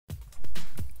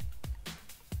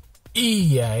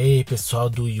E aí pessoal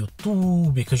do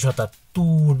YouTube, que é o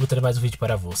JTurbo, trazendo mais um vídeo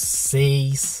para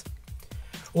vocês.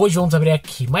 Hoje vamos abrir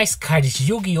aqui mais cards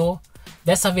de Yu-Gi-Oh!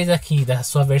 Dessa vez aqui da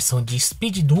sua versão de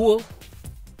Speed Duel.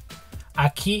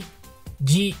 Aqui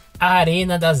de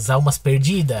Arena das Almas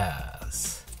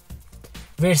Perdidas.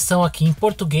 Versão aqui em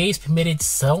português, primeira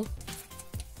edição.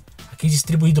 Aqui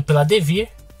distribuído pela Devir.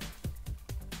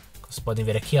 Vocês podem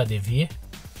ver aqui, ó, Devir.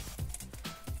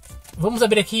 Vamos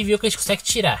abrir aqui e ver o que a gente consegue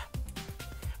tirar.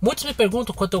 Muitos me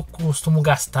perguntam quanto eu costumo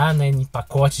gastar, né, em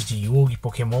pacotes de Yu-Gi,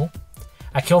 Pokémon.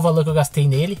 Aqui é o valor que eu gastei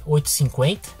nele, R$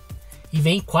 8,50. E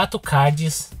vem 4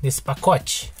 cards nesse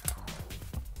pacote.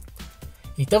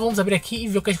 Então vamos abrir aqui e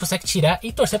ver o que a gente consegue tirar.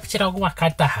 E torcer para tirar alguma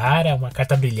carta rara, uma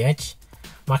carta brilhante.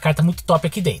 Uma carta muito top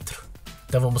aqui dentro.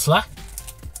 Então vamos lá.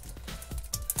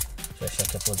 Deixa eu achar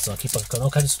aqui a posição aqui para que eu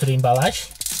não quero destruir a embalagem.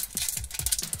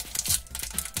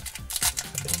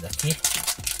 Abrindo aqui.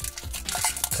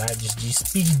 Cards de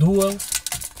Speed Duel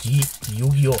de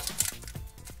Yu-Gi-Oh!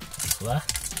 Vamos lá.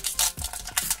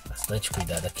 Bastante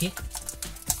cuidado aqui.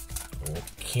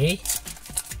 Ok.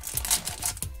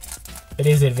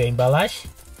 Preservei a embalagem.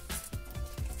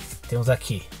 Temos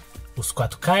aqui os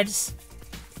 4 cards.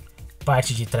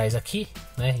 Parte de trás aqui,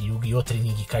 né? Yu-Gi-Oh!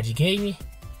 Training Card Game.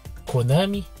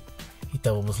 Konami.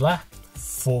 Então vamos lá.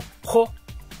 Foco.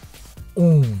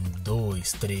 1,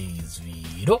 2, 3,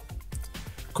 virou.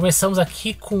 Começamos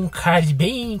aqui com um card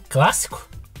bem clássico.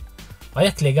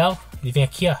 Olha que legal. Ele vem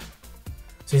aqui, ó. Não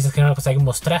sei se a câmera consegue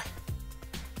mostrar.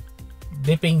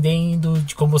 Dependendo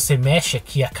de como você mexe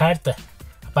aqui a carta,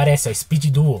 aparece, ó, Speed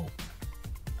Duel.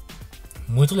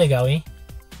 Muito legal, hein?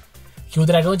 Aqui o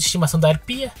dragão de estimação da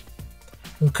arpia.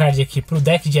 Um card aqui pro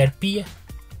deck de arpia.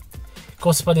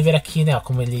 Como vocês podem ver aqui, né, ó,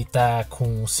 como ele tá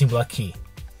com o símbolo aqui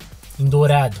em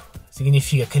dourado,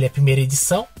 significa que ele é primeira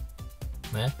edição,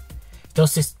 né? Então,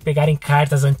 se vocês pegarem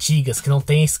cartas antigas que não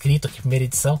tem escrito aqui primeira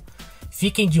edição,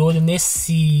 fiquem de olho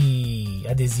nesse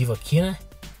adesivo aqui, né?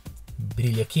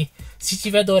 Brilha aqui. Se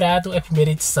tiver dourado, é primeira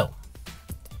edição.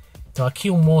 Então aqui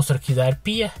um monstro aqui da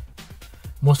arpia.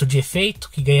 Monstro de efeito,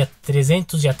 que ganha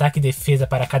 300 de ataque e defesa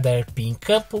para cada arpia em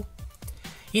campo.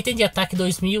 Item de ataque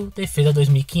 2000, defesa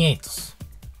 2500.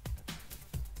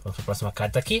 Vamos para a próxima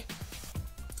carta aqui.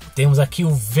 Temos aqui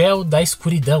o Véu da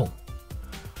Escuridão.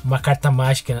 Uma carta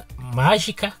mágica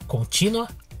contínua,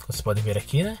 como vocês podem ver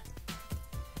aqui, né?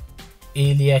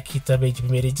 Ele é aqui também de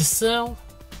primeira edição.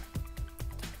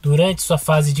 Durante sua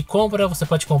fase de compra, você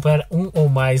pode comprar um ou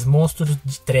mais monstros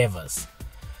de trevas.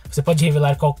 Você pode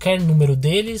revelar qualquer número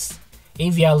deles,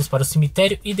 enviá-los para o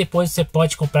cemitério e depois você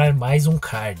pode comprar mais um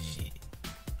card.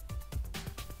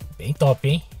 Bem top,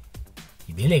 hein?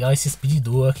 E bem legal esse Speed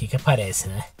Duel aqui que aparece,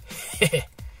 né?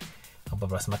 Vamos para a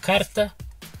próxima carta.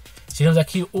 Tiramos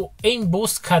aqui o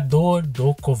Emboscador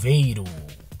do Coveiro.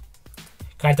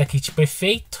 Carta aqui tipo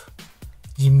efeito.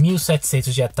 De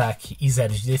 1700 de ataque e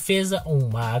 0 de defesa. Um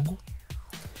mago.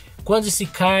 Quando esse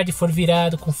card for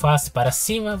virado com face para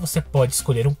cima, você pode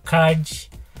escolher um card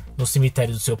no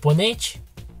cemitério do seu oponente.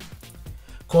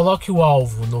 Coloque o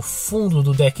alvo no fundo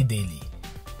do deck dele.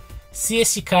 Se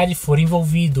esse card for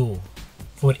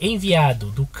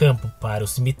enviado do campo para o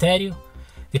cemitério,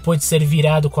 depois de ser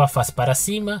virado com a face para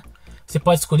cima, você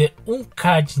pode escolher um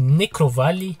card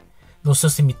Necrovale no seu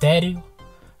cemitério.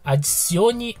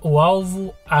 Adicione o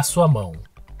alvo à sua mão.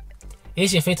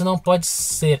 Este efeito não pode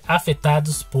ser afetado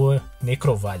por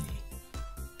Necrovale.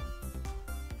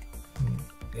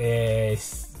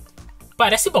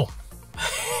 Parece bom.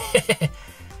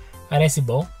 Parece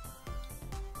bom.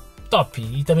 Top.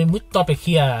 E também muito top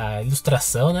aqui a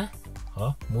ilustração, né?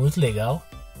 Ó, muito legal.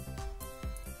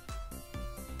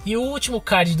 E o último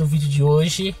card do vídeo de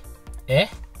hoje é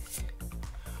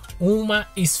uma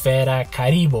Esfera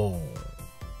Caribou.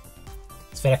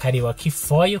 Esfera Caribou aqui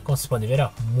foil, como vocês podem ver,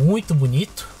 ó, muito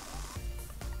bonito.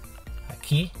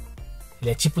 Aqui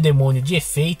ele é tipo demônio de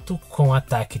efeito, com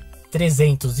ataque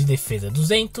 300 e defesa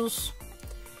 200.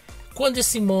 Quando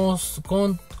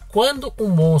um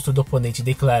monstro do oponente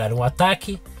declarar um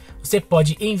ataque, você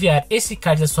pode enviar esse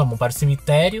card da sua mão para o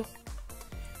cemitério.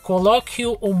 Coloque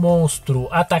o monstro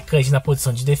atacante na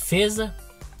posição de defesa.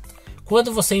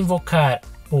 Quando você invocar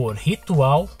por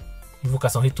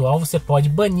invocação ritual, você pode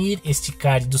banir este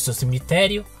card do seu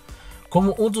cemitério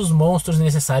como um dos monstros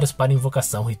necessários para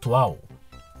invocação ritual.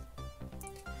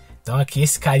 Então aqui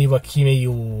esse Caribou aqui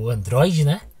meio Android,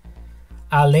 né?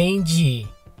 Além de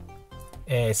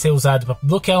ser usado para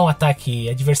bloquear um ataque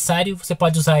adversário, você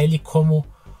pode usar ele como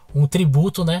um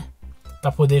tributo, né?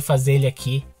 Para poder fazer ele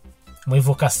aqui uma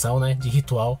invocação, né, de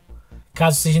ritual,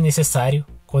 caso seja necessário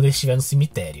quando ele estiver no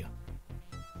cemitério.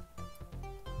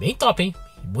 Bem top, hein?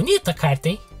 Bonita a carta,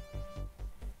 hein?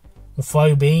 um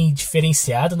foil bem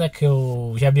diferenciado, né? Que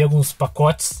eu já vi alguns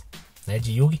pacotes, né,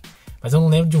 de Yugi, mas eu não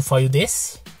lembro de um foil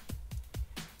desse.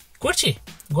 Curti,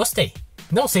 gostei.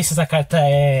 Não sei se essa carta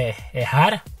é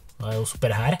rara, ou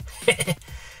super rara,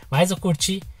 mas eu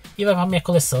curti e vai pra minha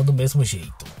coleção do mesmo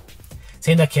jeito.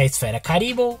 Sendo aqui a esfera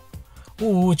Caribou, o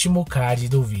último card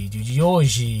do vídeo de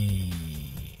hoje.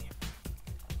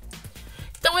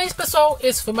 Então é isso, pessoal.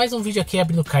 Esse foi mais um vídeo aqui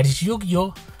abrindo cards de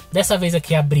Yu-Gi-Oh! Dessa vez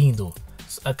aqui abrindo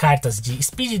cartas de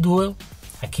Speed Duel,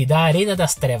 aqui da Arena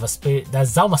das Trevas,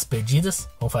 das Almas Perdidas.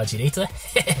 Vamos falar direito, né?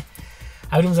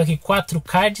 Abrimos aqui 4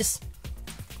 cards,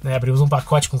 né? Abrimos um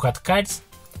pacote com 4 cards.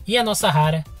 E a nossa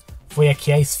rara foi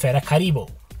aqui a esfera Caribou.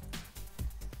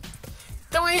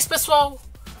 Então é isso, pessoal.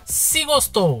 Se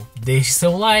gostou, deixe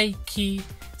seu like,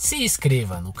 se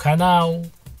inscreva no canal.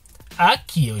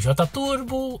 Aqui é o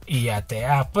JTurbo e até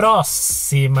a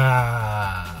próxima!